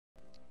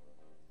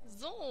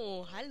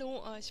So,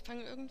 hallo, ich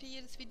fange irgendwie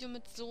jedes Video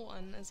mit so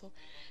an. Also,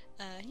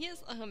 hier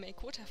ist eure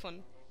Meykota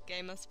von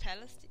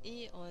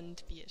gamerspalace.de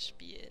und wir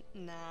spielen,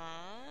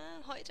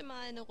 heute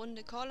mal eine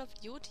Runde Call of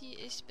Duty.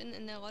 Ich bin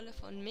in der Rolle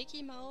von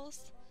Mickey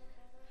Mouse.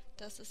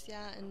 Das ist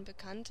ja ein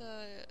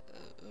bekannter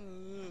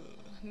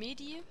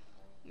Medi,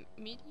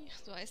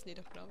 so heißen die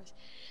doch, glaube ich.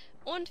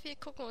 Und wir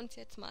gucken uns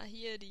jetzt mal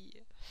hier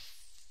die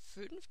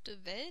 5.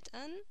 Welt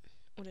an,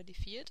 oder die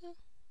 4.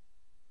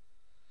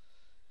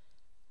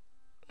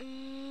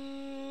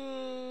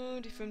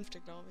 Die 5.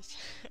 glaube ich.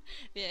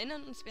 Wir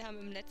erinnern uns, wir haben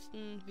im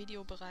letzten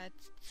Video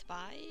bereits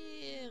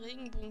 2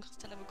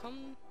 Regenbogenkristalle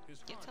bekommen.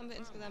 Jetzt haben wir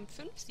insgesamt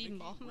 5, 7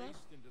 brauchen wir.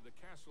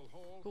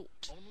 Gut.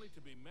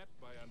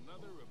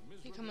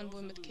 Hier kann man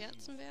wohl mit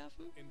Kerzen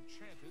werfen.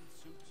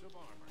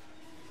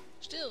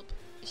 Stirb!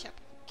 Ich hab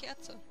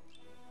Kerze.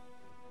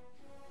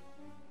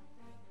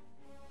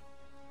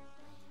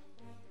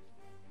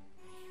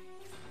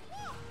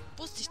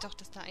 Wusste ich doch,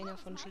 dass da einer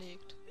von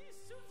schlägt.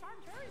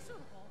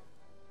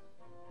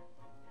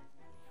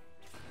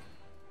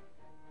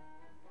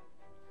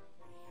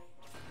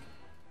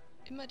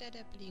 Immer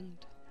der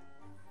blinkt.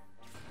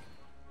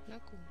 Na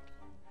gut.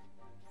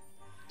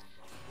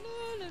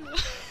 Lalalala.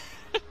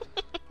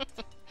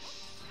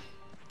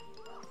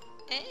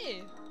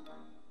 Ey!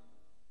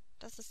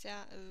 Das ist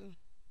ja,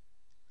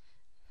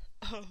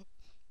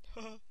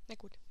 na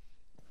gut.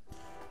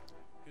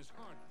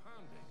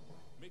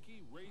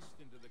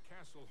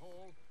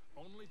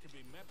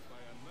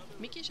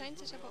 Mickey scheint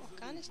sich aber auch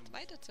gar nicht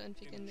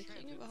weiterzuentwickeln. Wir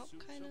kriegen überhaupt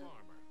keine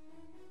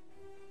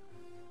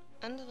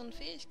anderen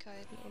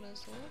Fähigkeiten oder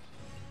so.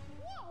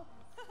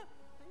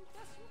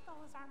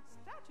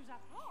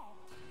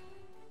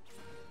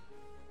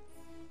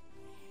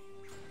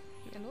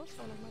 Ja, los,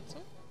 schau nochmal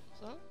zu.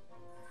 So.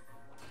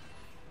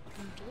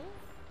 Und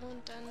du.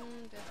 Und dann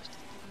werfe ich das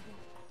irgendwo.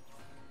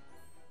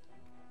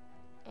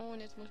 Oh, und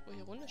jetzt muss ich wohl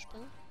hier runter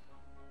springen.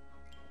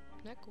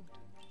 Na gut.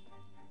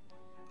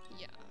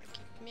 Ja,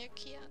 gib mir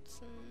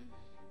Kerzen.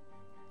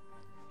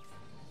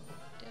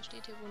 Der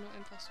steht hier wohl nur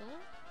einfach so.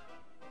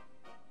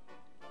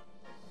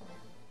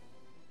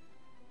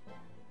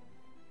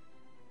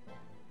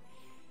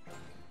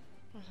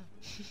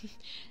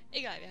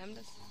 Egal, wir haben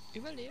das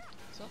überlebt.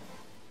 So.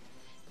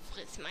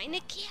 Friss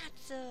meine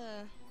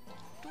Kerze!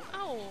 Du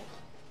auch!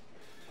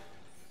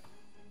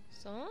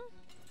 So.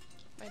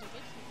 Weiter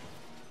geht's.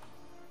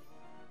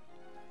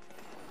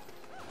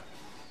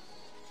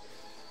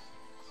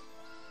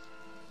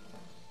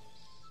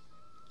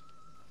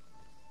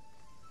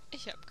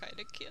 Ich habe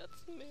keine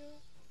Kerzen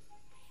mehr.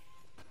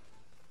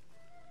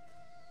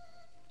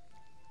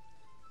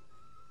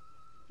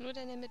 Nur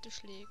der in der Mitte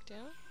schlägt,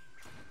 ja?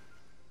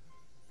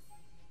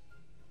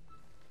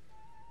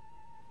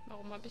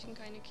 Warum habe ich denn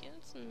keine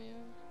Kerzen mehr?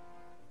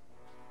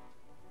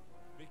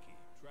 Mickey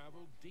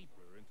traveled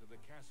deeper into the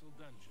castle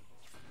dungeons.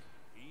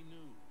 He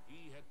knew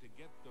he had to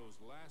get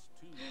those last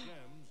 2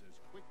 gems as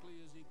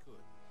quickly as he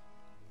could.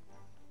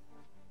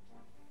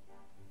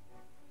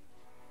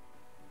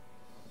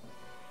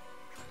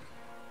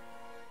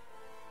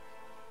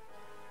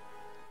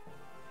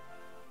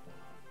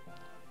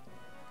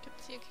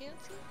 Gibt's hier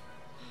Kerzen?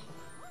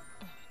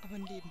 Oh, aber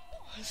ein Leben.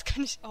 Das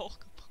kann ich auch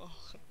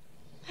gebrauchen.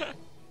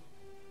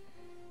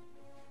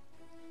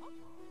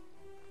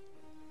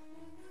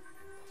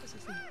 Das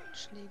ist ein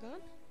Schläger.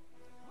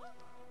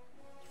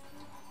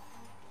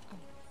 Oh.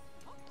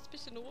 Das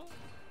bisschen Ruhe.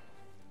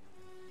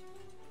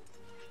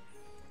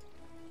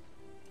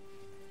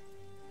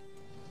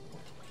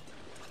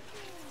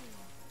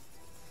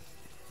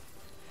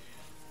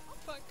 Oh,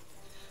 fuck.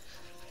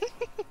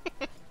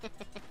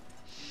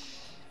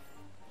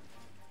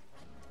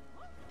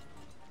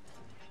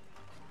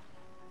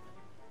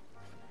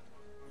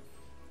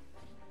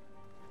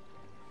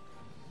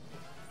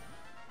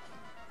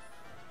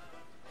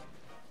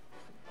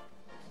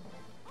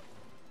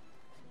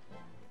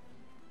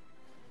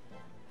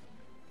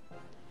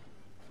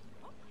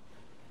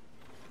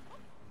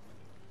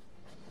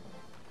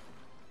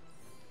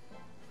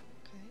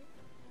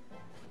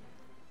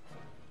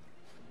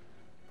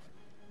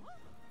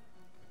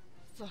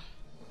 So.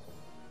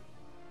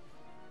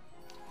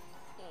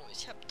 Oh,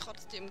 ich habe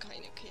trotzdem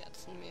keine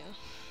Kerzen mehr.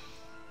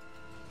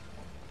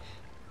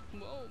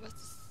 Wow,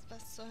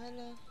 was zur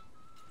Hölle?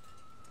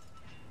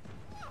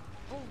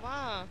 Oh,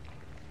 wow.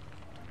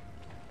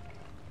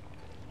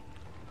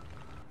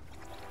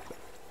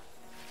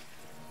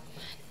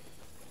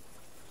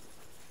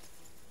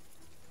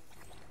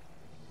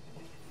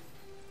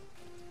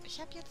 Ich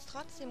habe jetzt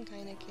trotzdem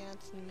keine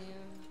Kerzen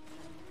mehr.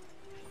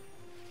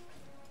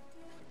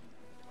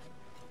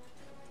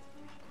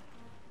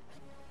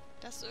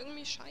 Das ist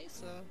irgendwie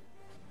scheiße.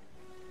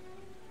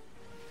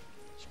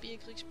 Spiel,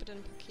 kriegst bitte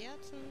ein paar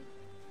Kerzen.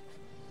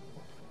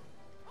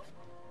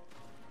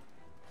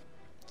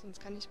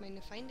 Sonst kann ich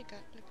meine Feinde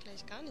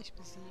gleich gar nicht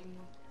besiegen.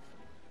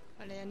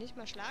 Weil er ja nicht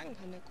mal schlagen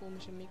kann, der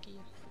komische Mickey.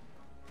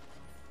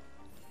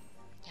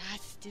 Ja,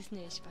 es ist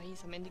Disney, ich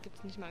weiß. Am Ende gibt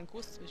es nicht mal einen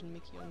Kuss zwischen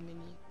Mickey und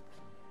Minnie.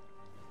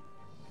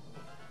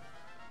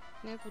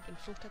 Na gut, in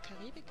Fluch der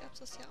Karibik gab es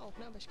das ja auch,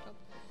 ne? Aber ich glaube,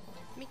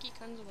 Mickey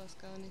kann sowas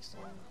gar nicht so.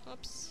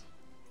 Ups.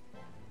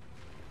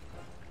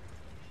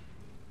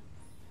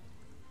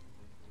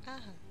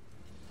 Aha.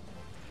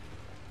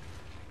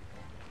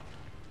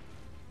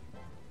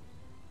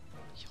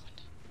 Hier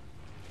runter.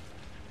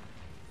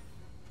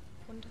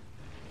 Runter.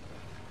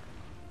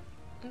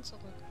 Und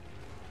zurück.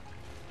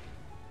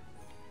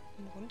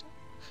 Und runter.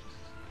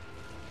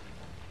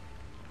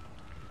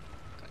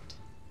 Gut.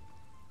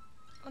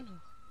 Und hoch.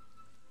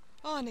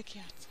 Oh, eine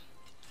Kerze.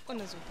 Und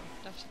eine Super.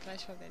 Darf ich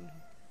gleich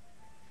verwenden.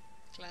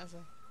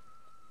 Klasse.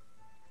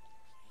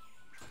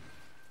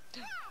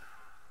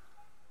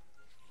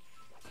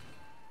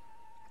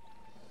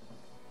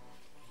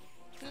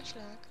 Na,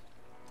 Schlag.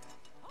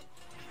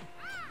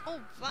 Oh,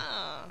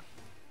 wahr.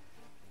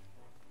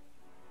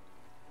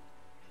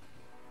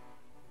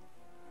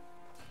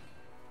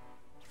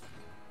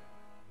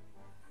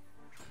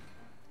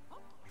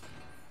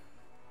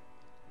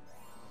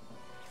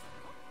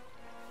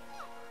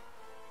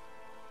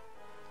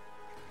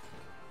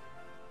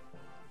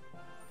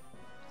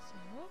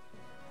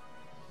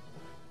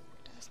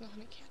 Noch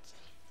eine Kerze.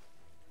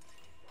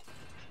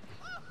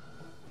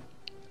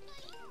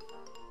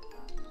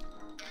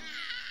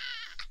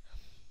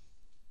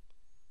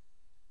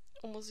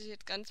 Oh, muss ich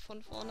jetzt ganz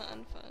von vorne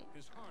anfangen?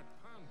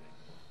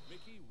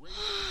 Mickey raced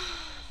into the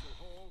castle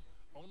hall,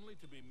 only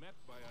to be met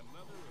by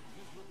another of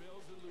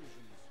Mizrabel's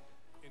illusions,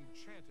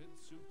 enchanted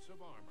suits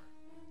of armor.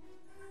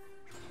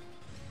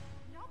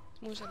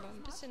 Jetzt muss ich aber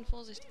ein bisschen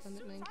vorsichtiger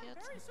mit meinen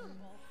Kerzen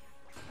sein.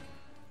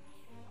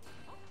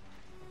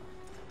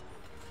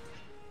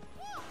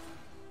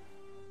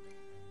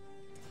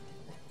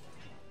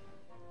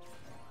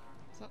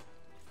 So.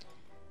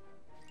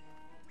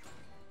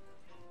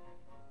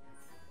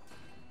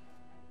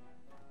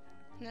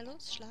 Na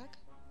los, Schlag.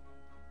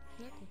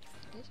 Na gut,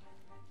 nicht.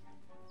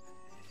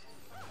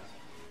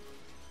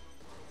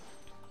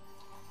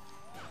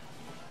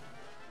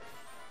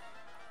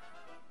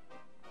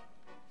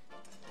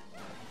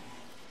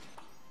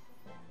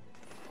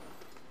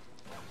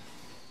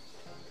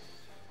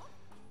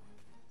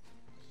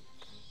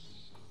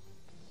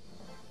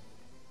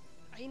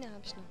 Eine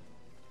habe ich noch.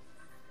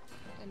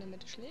 Der in der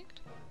Mitte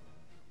schlägt.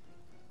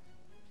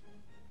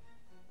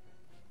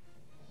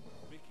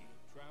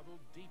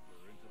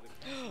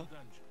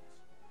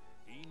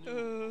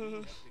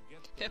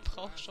 Wer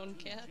braucht schon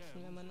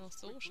Kerzen, wenn man auch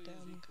so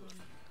sterben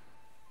kann?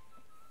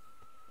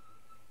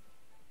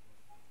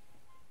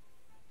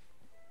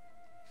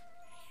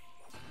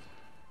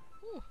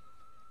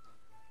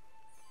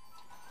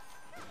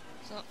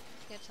 So,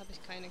 jetzt habe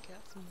ich keine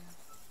Kerzen mehr.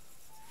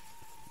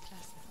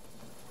 Klasse.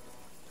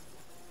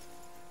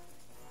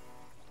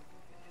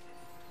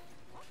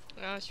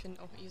 Ja, ich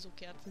finde auch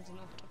ESO-Kerzen sind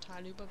auch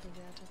total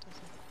überbewertet.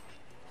 Also,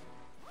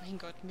 mein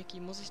Gott, Mickey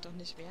muss sich doch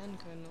nicht wehren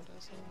können oder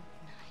so.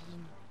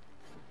 Nein.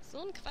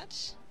 So ein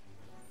Quatsch.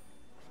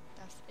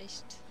 Das ist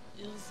echt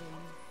Irrsinn.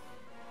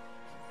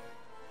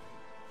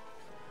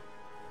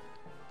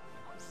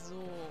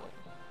 So.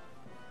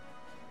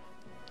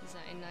 Diese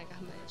Einlage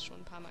haben wir jetzt schon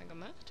ein paar Mal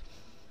gemacht.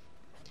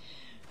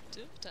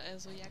 Dürfte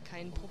also ja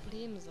kein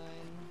Problem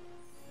sein.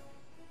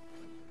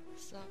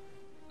 So.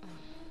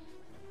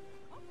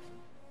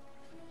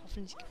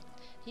 Hoffentlich.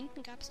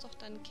 Hinten gab es doch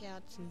dann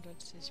Kerzen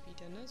plötzlich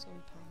wieder, ne? So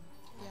ein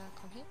paar. Ja,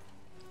 komm her.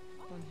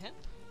 Und hepp.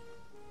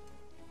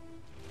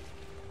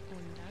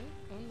 Und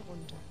dann und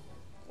runter.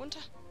 Runter.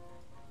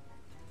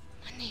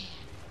 Mann, nee.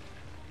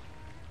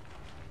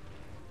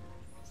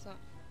 So.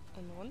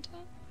 Und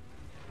runter.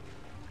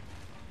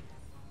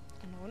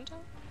 Und runter.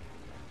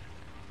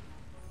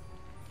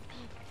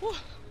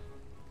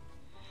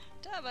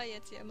 Da war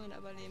jetzt jemand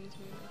aber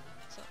lebensmüde.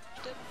 So,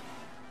 stimmt.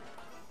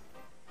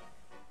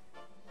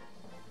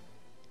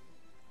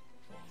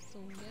 So,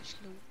 der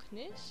schlug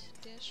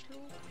nicht. Der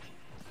schlug.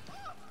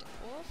 Der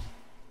Wurf.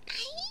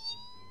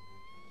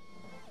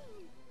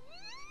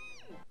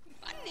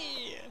 Mann,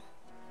 nee.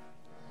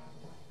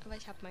 Aber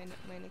ich habe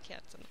meine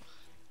Kerze noch.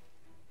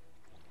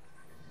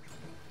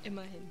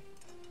 Immerhin.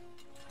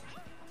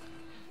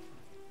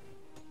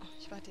 Oh,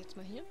 ich warte jetzt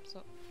mal hier.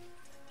 So.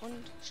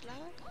 Und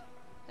Schlag.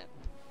 Ja.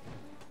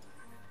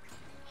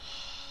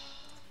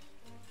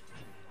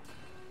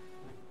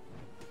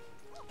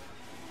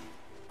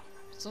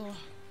 So.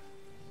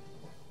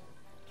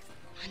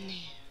 Ah,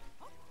 nee.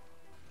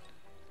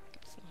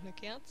 Gibt es noch eine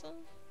Kerze?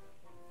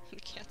 Eine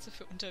Kerze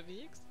für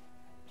unterwegs?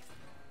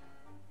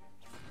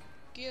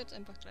 Geh jetzt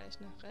einfach gleich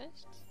nach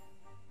rechts.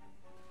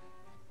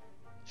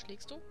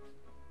 Schlägst du?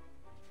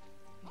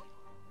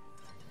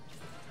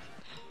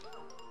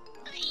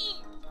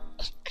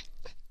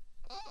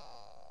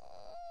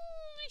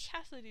 Ich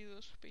hasse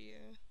dieses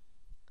Spiel.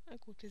 Na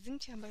gut, wir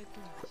sind ja bald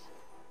durch.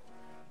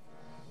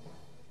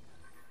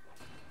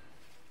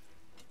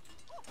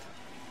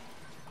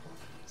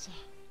 So.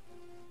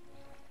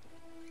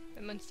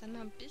 Wenn man es dann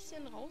mal ein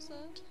bisschen raus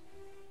hat,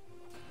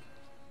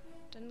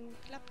 dann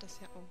klappt das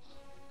ja auch.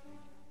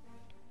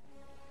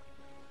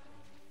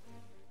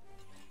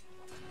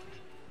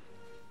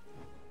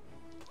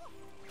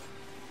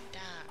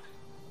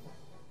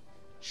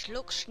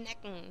 Schluck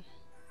Schnecken.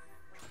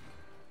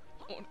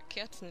 Ohne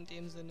Kerzen in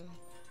dem Sinne.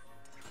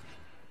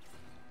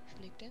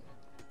 Schlägt er?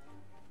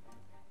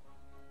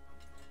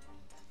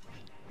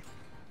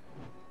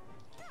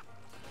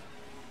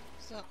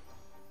 So.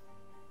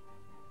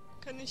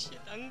 Kann ich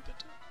hier lang,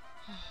 bitte?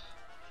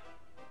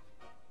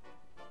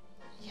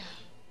 Ja.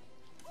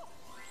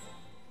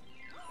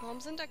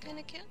 Warum sind da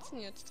keine Kerzen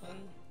jetzt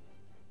drin?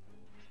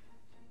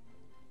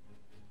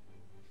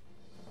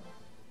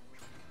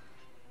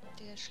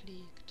 Der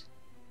schlägt.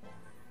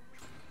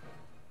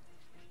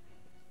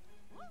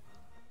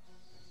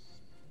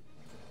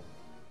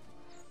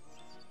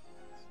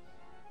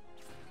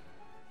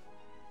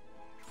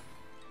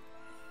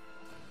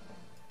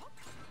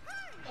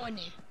 Oh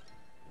nee.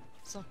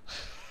 So.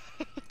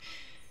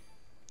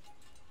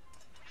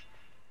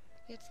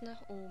 Jetzt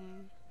nach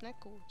oben. Na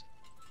gut.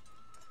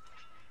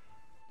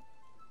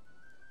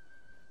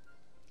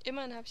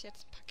 Immerhin habe ich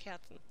jetzt ein paar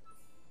Kerzen.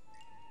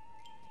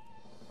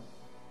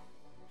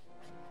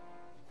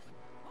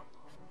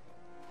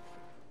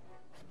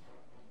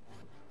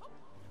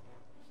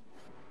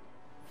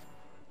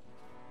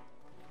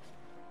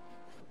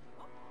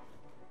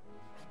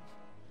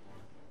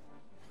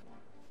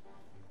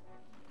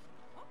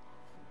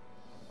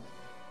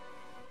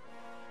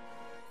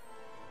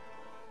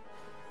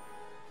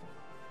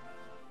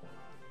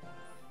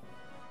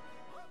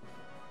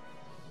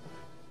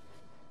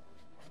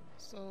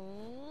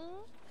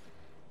 So.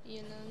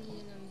 Hier lang,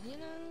 hier lang, hier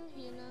lang,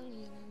 hier lang,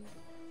 hier lang.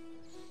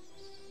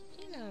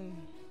 Hier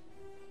lang.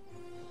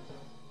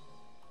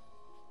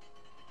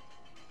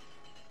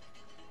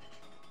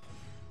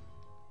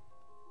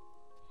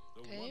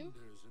 Okay.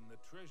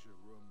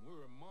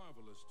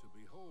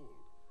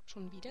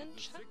 Schon wieder ein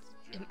Schatz?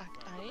 Im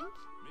Akt 1?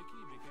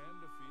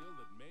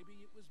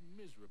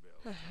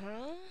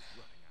 Aha.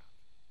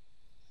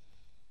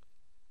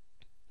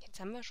 Jetzt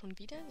haben wir schon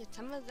wieder, jetzt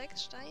haben wir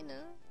 6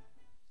 Steine.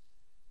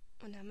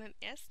 Und haben im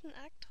ersten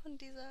Akt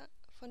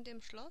von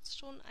dem Schloss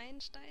schon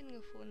einen Stein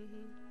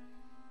gefunden.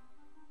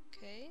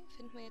 Okay,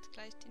 finden wir jetzt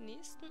gleich die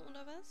nächsten,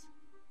 oder was?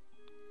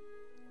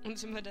 Und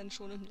sind wir dann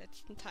schon im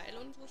letzten Teil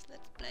unseres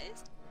Let's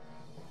Plays?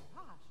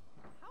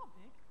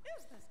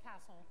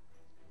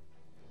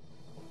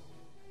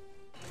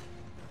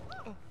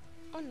 Oh,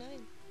 oh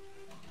nein.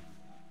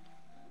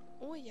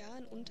 Oh ja,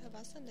 ein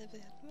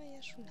Unterwasserlevel hatten wir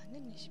ja schon lange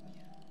nicht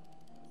mehr.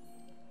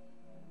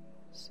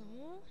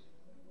 So.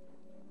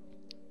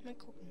 Mal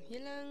gucken,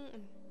 hier lang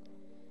und...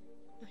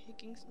 Ach, hier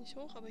ging es nicht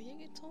hoch, aber hier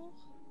geht's hoch.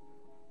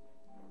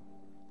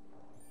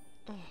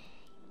 Oh,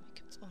 hier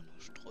gibt es auch noch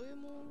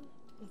Strömung.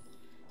 Und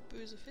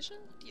böse Fische,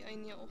 die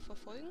einen ja auch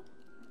verfolgen.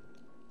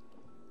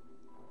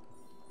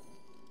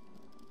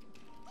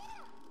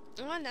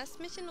 Oh, lasst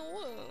mich in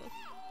Ruhe.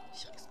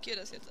 Ich riskiere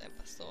das jetzt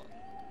einfach so.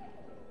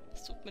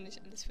 Das tut mir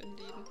nicht alles für ein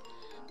Leben.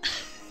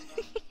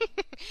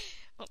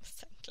 Um es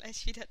dann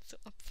gleich wieder zu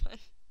opfern.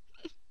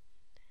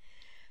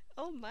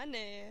 Oh Mann,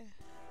 ey.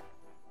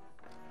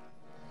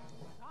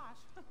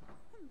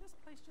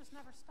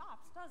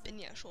 Bin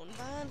ja schon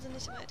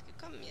wahnsinnig weit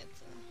gekommen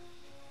jetzt.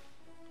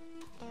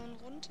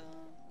 Und runter.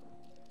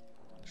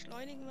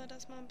 Beschleunigen wir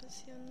das mal ein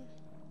bisschen.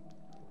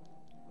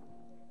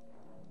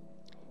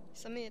 Ich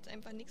sammle jetzt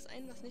einfach nichts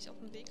ein, was nicht auf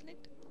dem Weg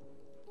liegt.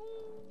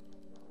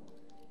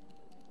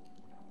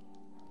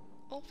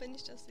 Auch wenn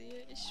ich das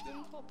sehe, ich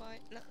schwimme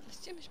vorbei.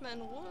 Lasst ihr mich mal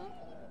in Ruhe?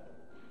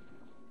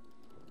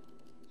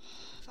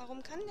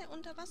 Warum kann der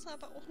unter Wasser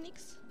aber auch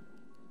nichts?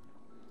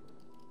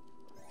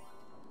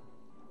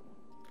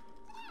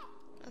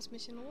 Lass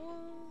mich in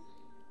Ruhe.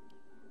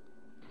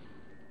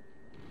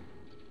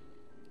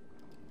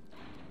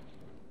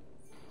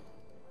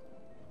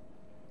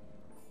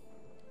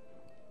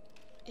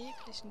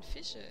 Ekligen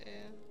Fische,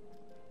 ey.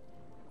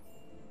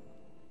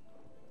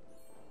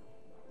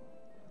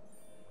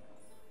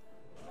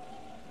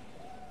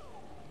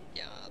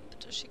 Ja,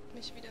 bitte schickt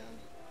mich wieder.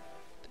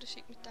 Bitte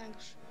schickt mich,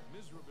 Dankeschön.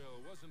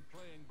 Misrabel wasn't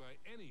playing by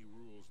any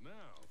rules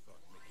now,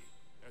 thought Mickey,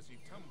 as he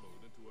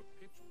tumbled into a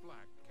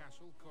pitch-black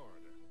castle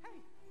corridor.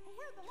 Hey,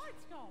 where'd the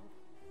lights go?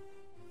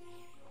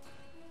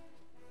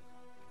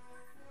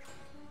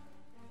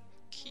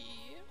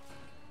 Okay.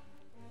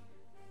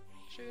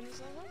 Schöne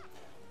Sache.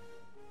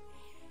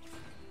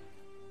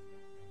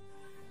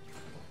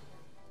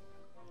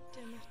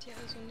 Der macht hier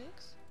also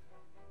nichts.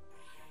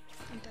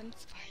 Und dann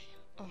 2.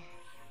 Oh.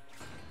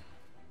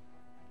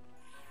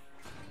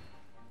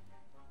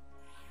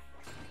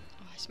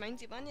 Ich meine,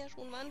 sie waren ja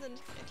schon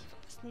wahnsinnig kreativ,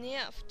 aber das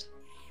nervt.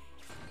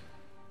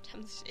 Die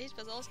haben sich echt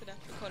was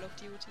ausgedacht für Call of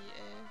Duty,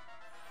 ey.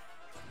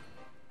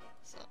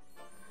 So.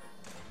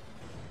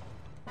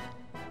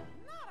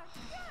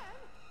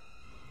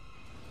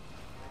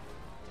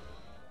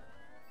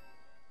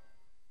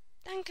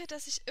 Danke,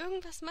 dass ich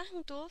irgendwas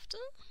machen durfte.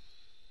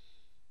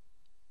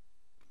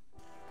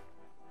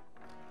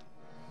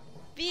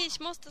 Wie, ich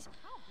muss das...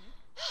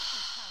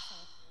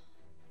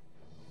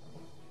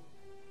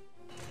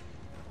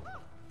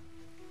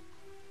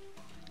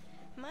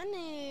 Mann,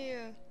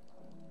 ey.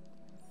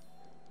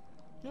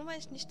 Nur weil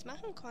ich nichts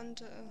machen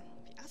konnte.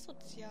 Wie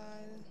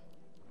asozial.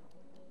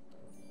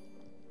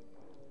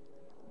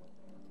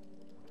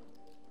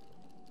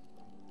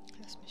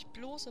 mich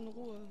bloß in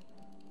Ruhe.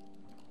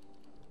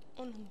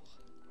 Und hoch.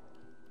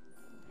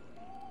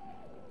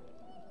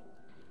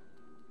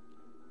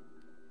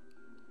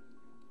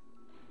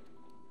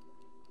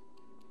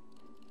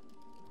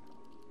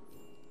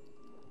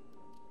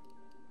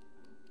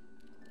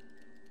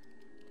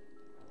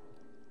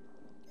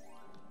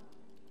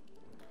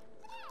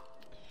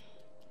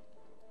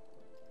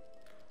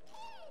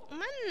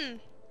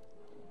 Mann!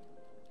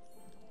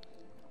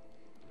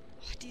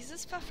 Oh,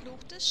 dieses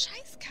verfluchte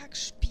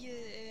Scheißkackspiel,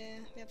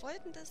 ey. Wer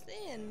wollte denn das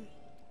sehen?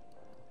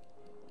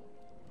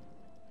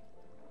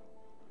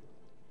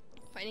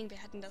 Vor allen Dingen,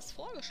 wer hat denn das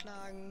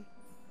vorgeschlagen?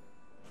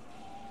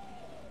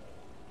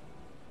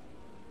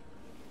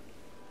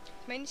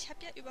 Ich meine, ich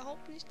habe ja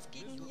überhaupt nichts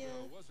gegen hier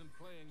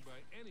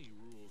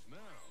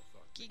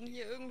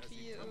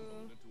irgendwie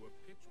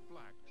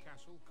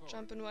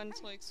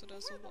Jump'n'Run-Zeugs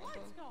oder so,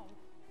 aber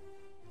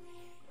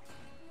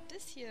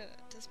das hier,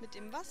 das mit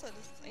dem Wasser,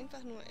 das ist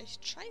einfach nur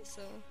echt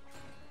scheiße.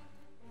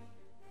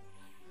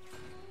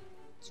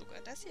 Sogar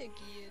das hier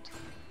geht.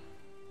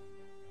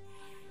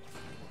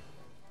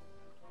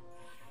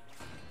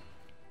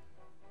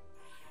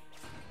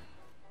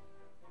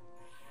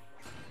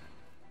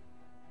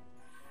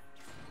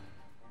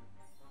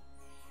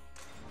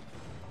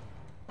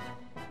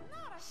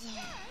 So,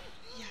 ja.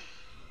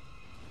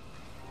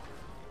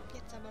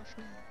 Jetzt aber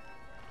schnell.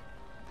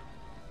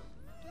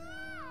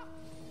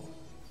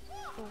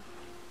 Oh.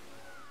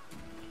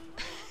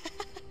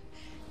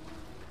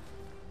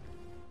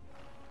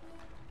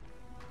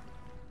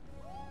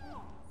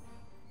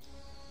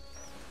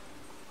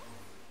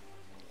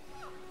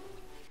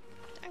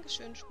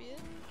 Dankeschön, Spiel.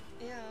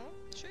 Ja,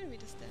 schön, wie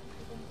das da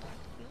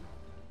rumbackt, ne?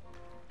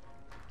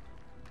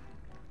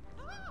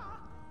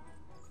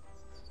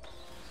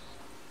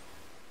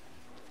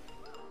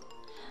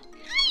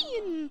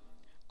 Nein!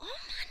 Oh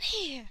Mann,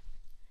 ey!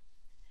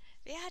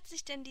 Wer hat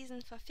sich denn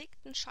diesen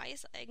verfickten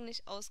Scheiß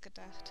eigentlich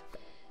ausgedacht?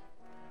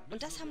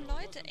 Und das haben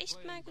Leute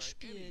echt mal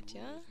gespielt,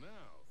 ja?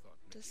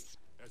 Das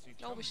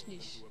glaube ich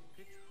nicht.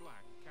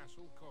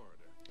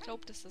 Ich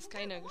glaube, dass das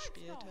keiner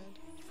gespielt hat.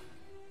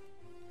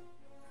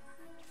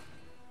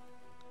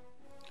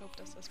 Ich glaube,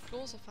 dass das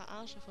bloße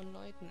Verarsche von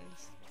Leuten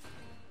ist.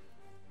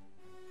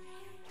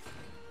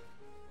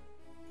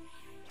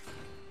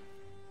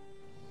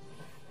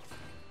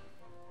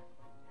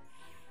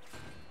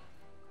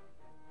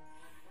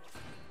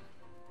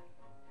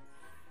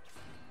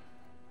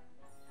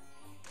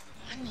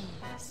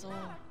 So.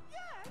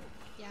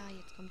 Ja,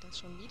 jetzt kommt das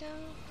schon wieder.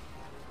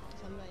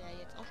 Das haben wir ja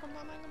jetzt auch schon ein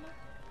paar Mal gemacht.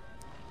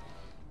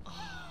 Oh.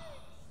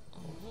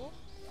 Oh.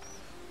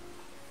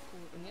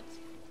 Gut, und jetzt?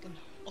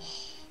 Genau. Oh.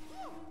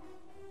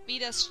 Wie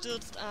das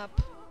stürzt ab.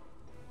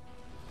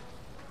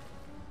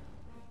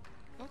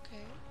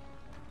 Okay.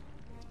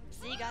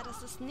 Sega,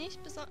 das ist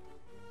nicht besonders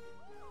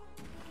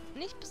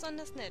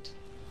nett.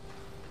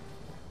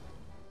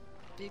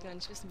 Ich will gar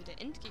nicht wissen, wie der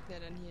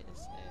Endgegner dann hier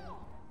ist, ey.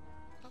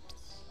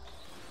 Ups.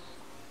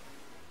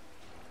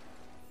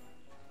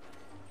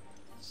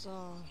 So.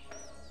 Mann,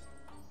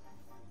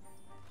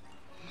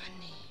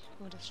 nee.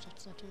 Oh, das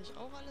stürzt natürlich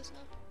auch alles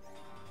ab.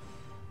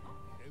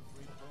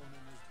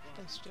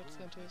 Das stürzt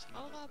natürlich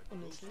auch ab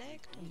und es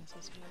laggt und es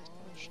ist vielleicht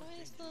auch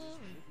scheiße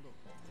und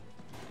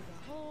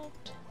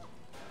überhaupt.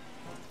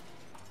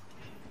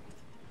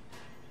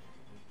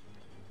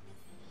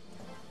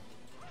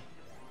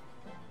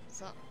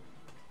 So.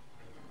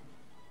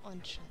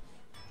 Und tschüss.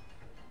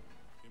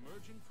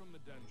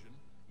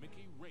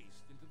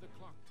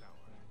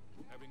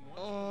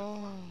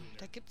 Oh,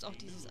 da gibt's auch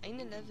dieses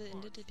eine Level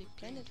in Little Big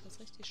Planet, was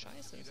richtig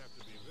scheiße ist.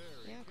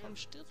 Ja, komm,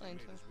 stirb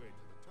einfach.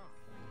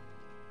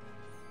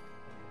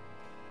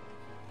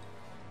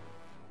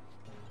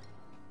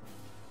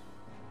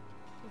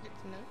 Wo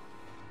geht's denn, ne?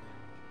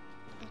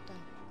 Ach, da.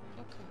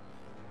 Okay.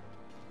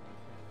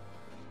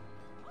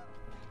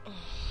 Oh.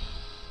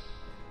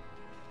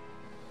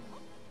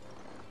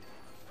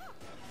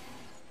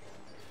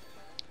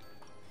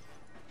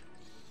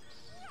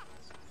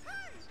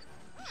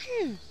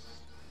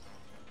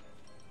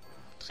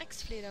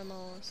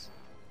 Drecksfledermaus.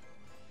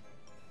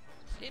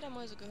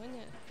 Fledermäuse gehören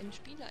ja im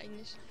Spiel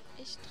eigentlich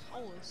echt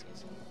raus.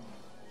 Also. Man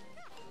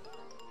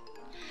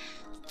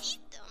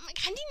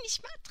kann die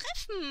nicht mal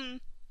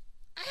treffen.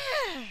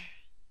 Ah.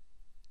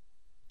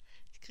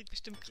 Ich krieg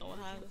bestimmt graue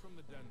Haare.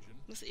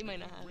 Muss eh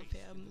meine Haare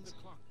färben.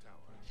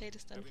 Fällt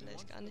es dann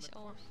vielleicht gar nicht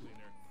auf.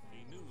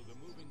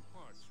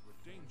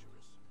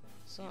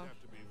 So.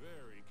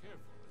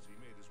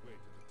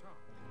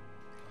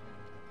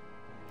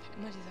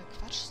 Immer dieser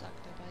Quatschsack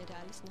dabei, der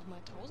alles nochmal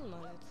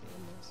 1000-mal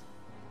erzählen muss.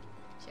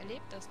 Ich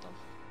erlebe das doch.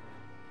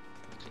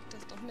 Ich krieg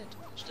das doch mit.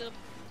 Stirb.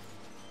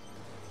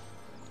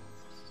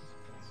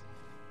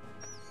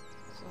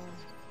 So.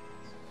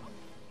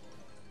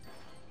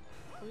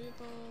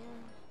 Rüber.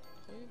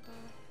 Rüber.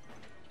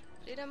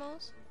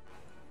 Fledermaus?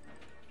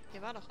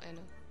 Hier war doch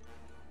eine.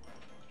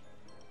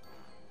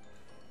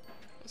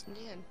 Wo ist denn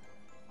die hin?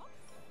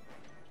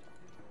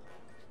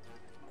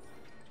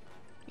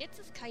 Jetzt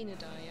ist keine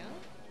da, ja?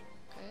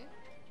 Okay.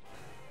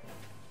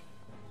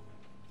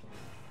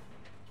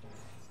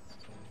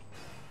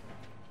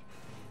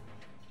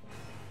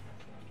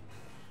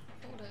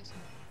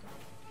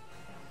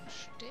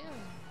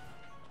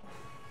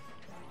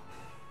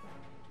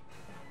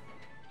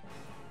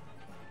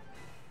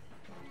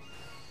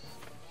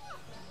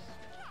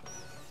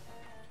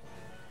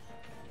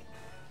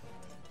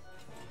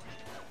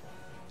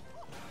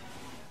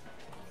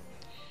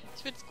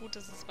 find's gut,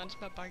 dass es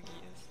manchmal buggy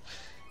ist.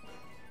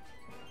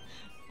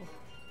 Oh.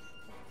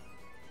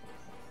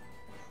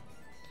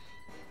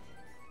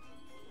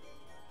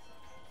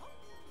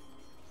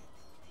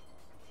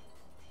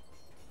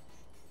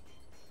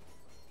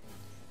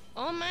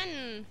 Oh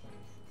Mann!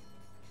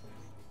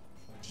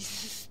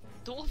 Dieses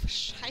doofe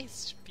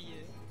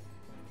Scheißspiel.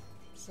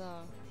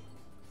 So.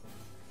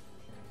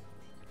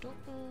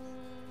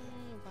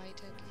 Ducken,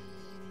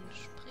 weitergehen,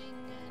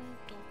 springen,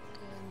 ducken.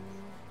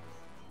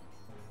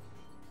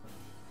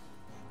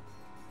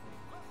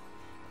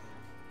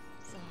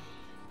 So.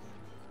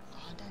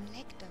 Oh, dann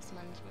leckt das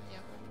manchmal ja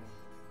rum.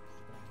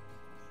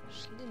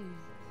 Schlimm.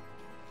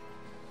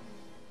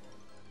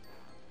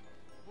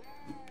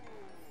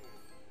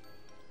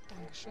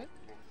 Dankeschön.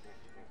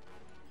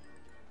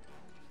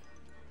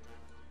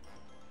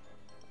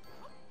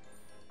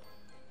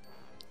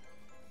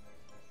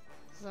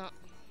 So.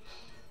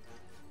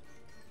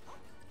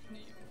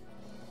 Nee.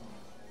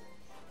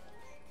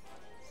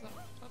 So,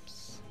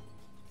 ups.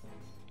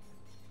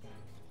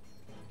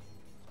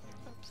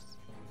 Ups.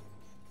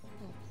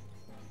 Oh.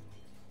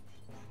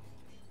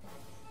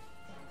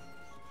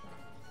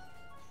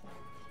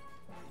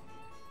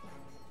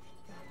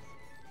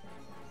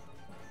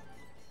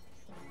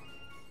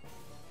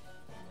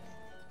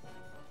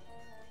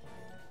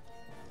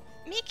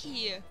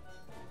 Mickey!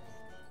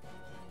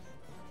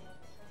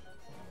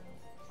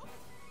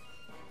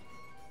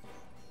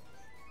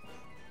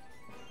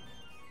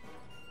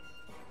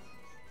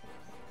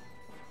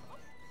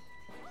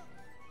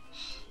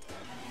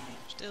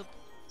 Stirb.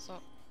 So.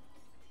 Mann,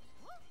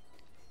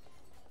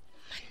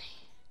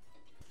 ey.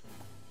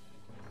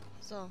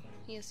 So,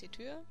 hier ist die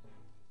Tür.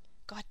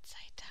 Gott sei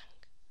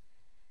Dank.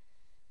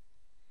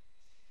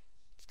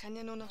 Jetzt kann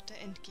ja nur noch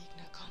der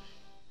Endgegner kommen.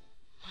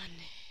 Mann,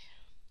 ey.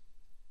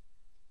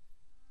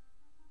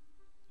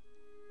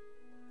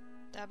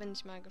 Da bin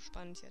ich mal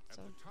gespannt jetzt.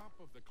 At the top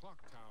of the clock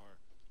tower,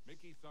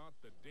 Mickey thought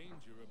the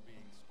danger of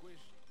being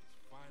squished was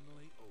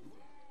finally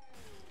over.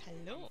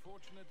 Hallo.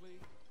 Unfortunately,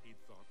 he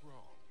thought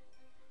wrong.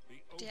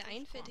 Der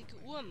einfältige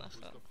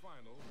Uhrmacher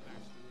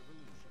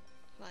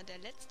war der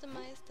letzte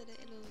Meister der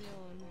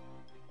Illusion.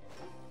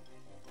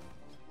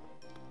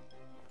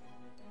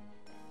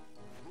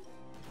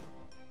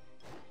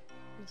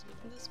 Was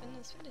wird denn das, wenn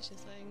das fertig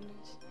ist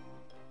eigentlich?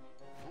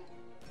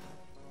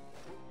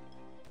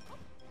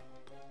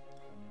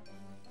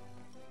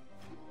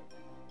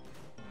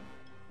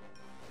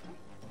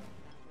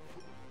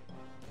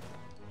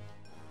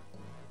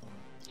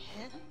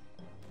 Hä?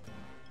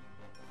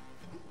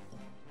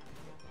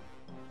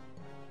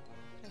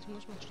 Vielleicht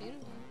muss ich mal stehen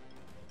bleiben.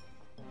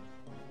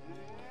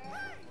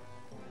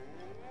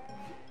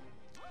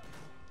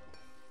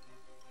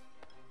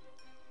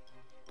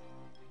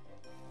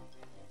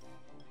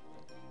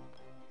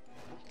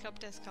 Ich glaube,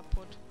 der ist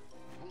kaputt.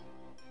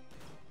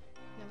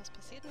 Ja, was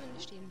passiert denn, wenn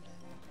ich stehen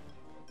bleibe?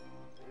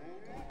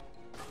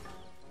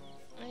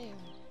 Ah ja,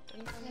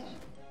 dann kann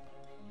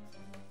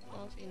ich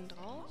auf ihn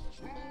drauf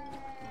springen.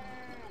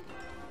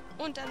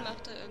 Und dann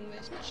macht er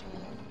irgendwelchen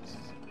Scheiß.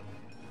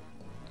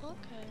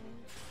 Okay.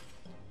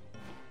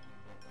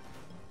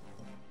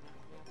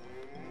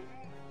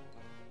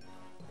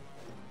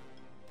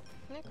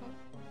 Na komm.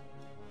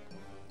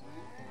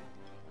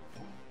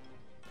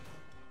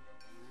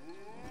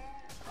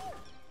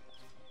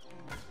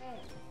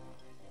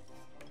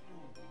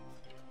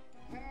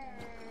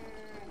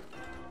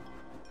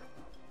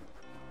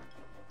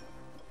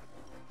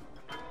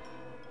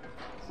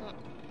 So.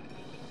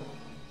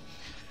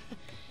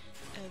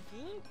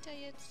 Wirkt er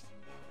jetzt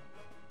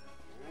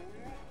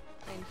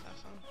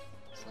einfacher.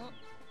 So.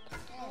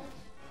 Drauf.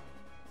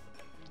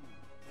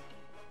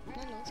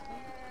 Na los,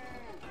 komm.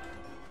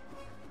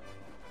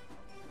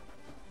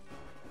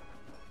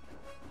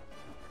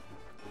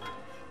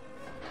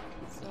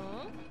 So.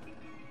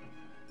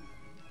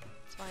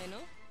 2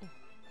 noch. Oh.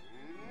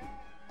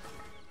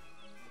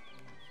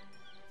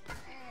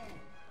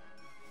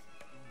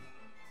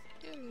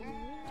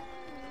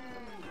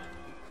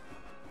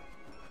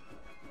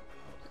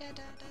 Ja,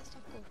 da ist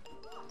doch gut.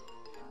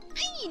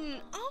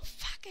 Nein! Oh,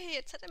 fuck, ey,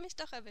 jetzt hat er mich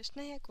doch erwischt.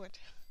 Naja, gut.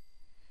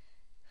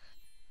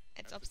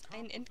 Als ob es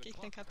einen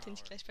Endgegner gab, den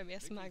ich gleich beim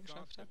ersten Mal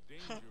geschafft habe.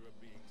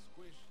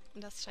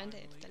 Und das scheint ja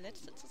jetzt der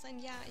letzte zu sein.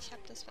 Ja, ich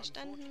habe das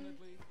verstanden.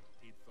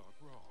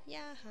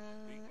 Ja,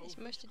 ich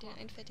möchte den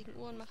einfältigen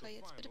Uhrenmacher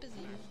jetzt bitte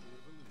besiegen.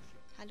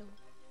 Hallo.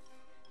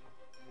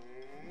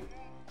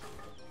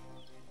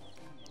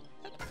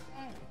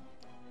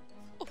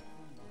 Oh.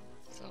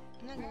 So,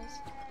 na los.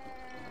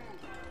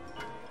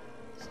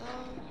 So.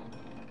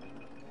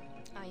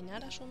 Einer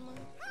da schon mal.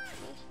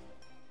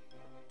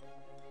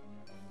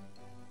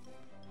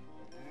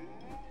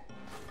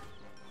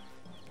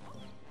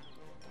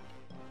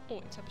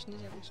 Oh, jetzt habe ich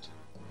nicht erwischt.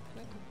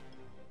 Na gut.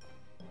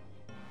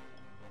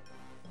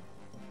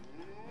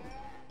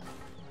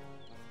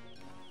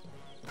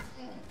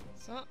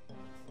 So.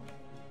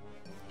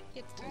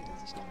 Jetzt dreht er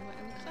sich nochmal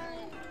im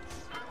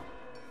Kreis.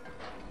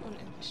 Und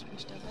erwischt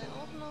mich dabei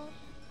auch noch.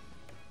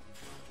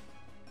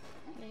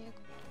 Naja,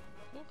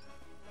 gut. Hoch.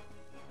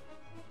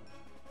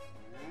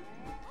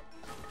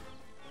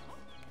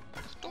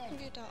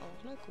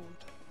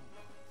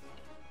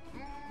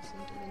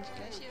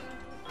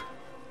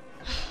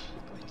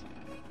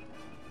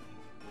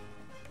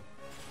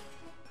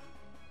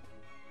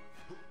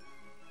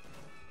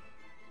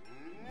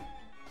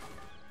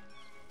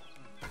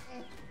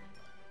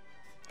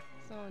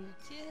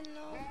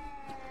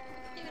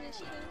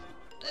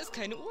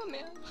 keine Uhr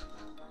mehr.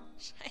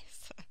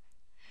 Scheiße.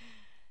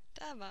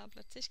 Da war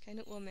plötzlich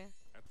keine Uhr mehr.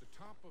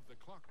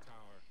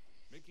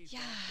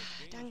 Ja,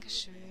 danke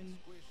schön.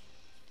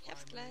 Ich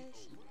hab's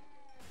gleich.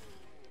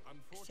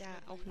 Ist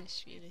ja auch nicht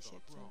schwierig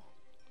jetzt.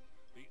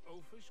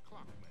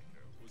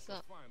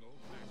 So.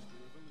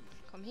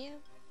 Komm hier.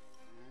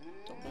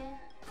 Ducken.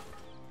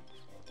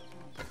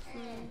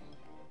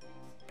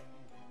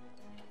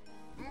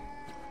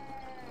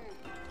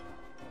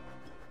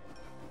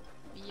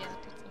 Wie,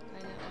 hat jetzt noch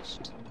keine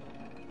erwischt.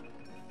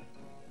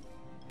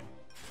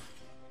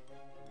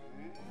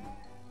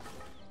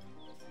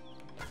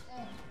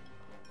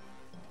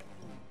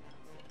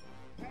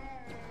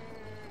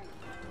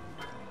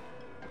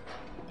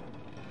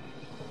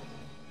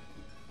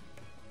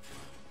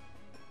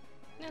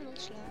 Na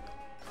los, Schlag.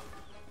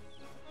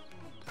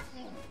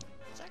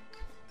 Zack.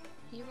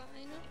 Hier war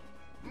eine.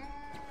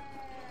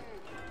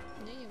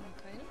 Ne, hier war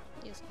keine.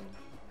 Hier ist eine.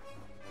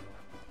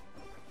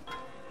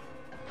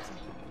 So.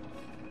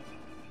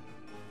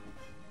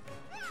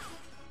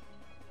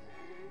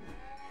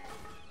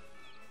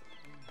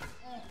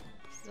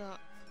 So.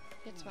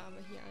 Jetzt war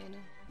aber hier eine.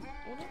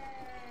 Oder?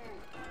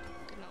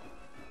 Genau.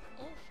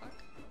 Oh, fuck.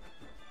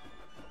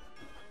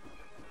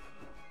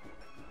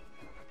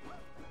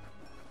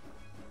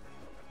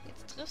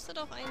 Jetzt triffst du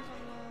doch einfach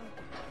mal.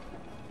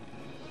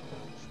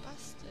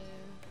 Spaß,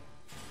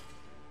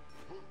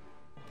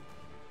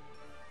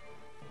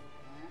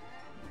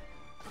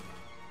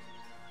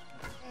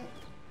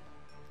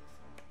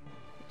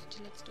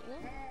 die letzte Uhr.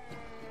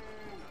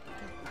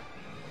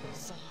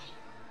 So.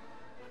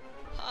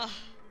 Ah,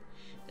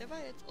 der war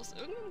jetzt aus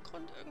irgendeinem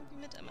Grund irgendwie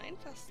mit am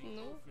einfachsten,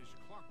 ne?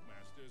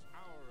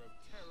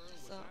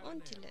 So,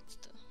 und die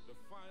letzte.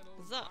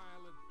 So.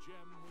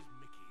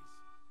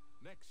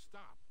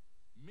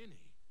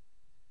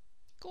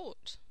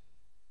 Gut.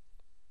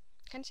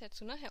 Kann ich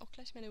dazu nachher auch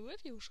gleich meine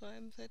Review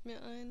schreiben, fällt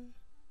mir ein.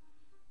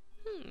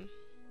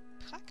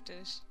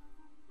 Praktisch.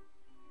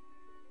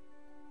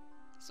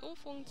 So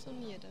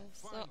funktioniert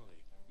das. So.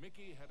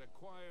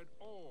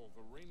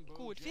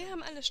 Gut, wir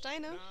haben alle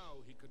Steine.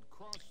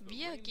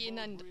 Wir gehen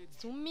dann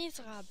zu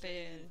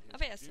Miserabel.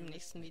 Aber erst im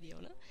nächsten Video,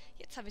 ne?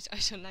 Jetzt habe ich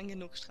euch schon lang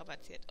genug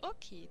strapaziert.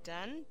 Okay,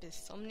 dann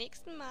bis zum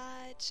nächsten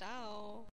Mal. Ciao.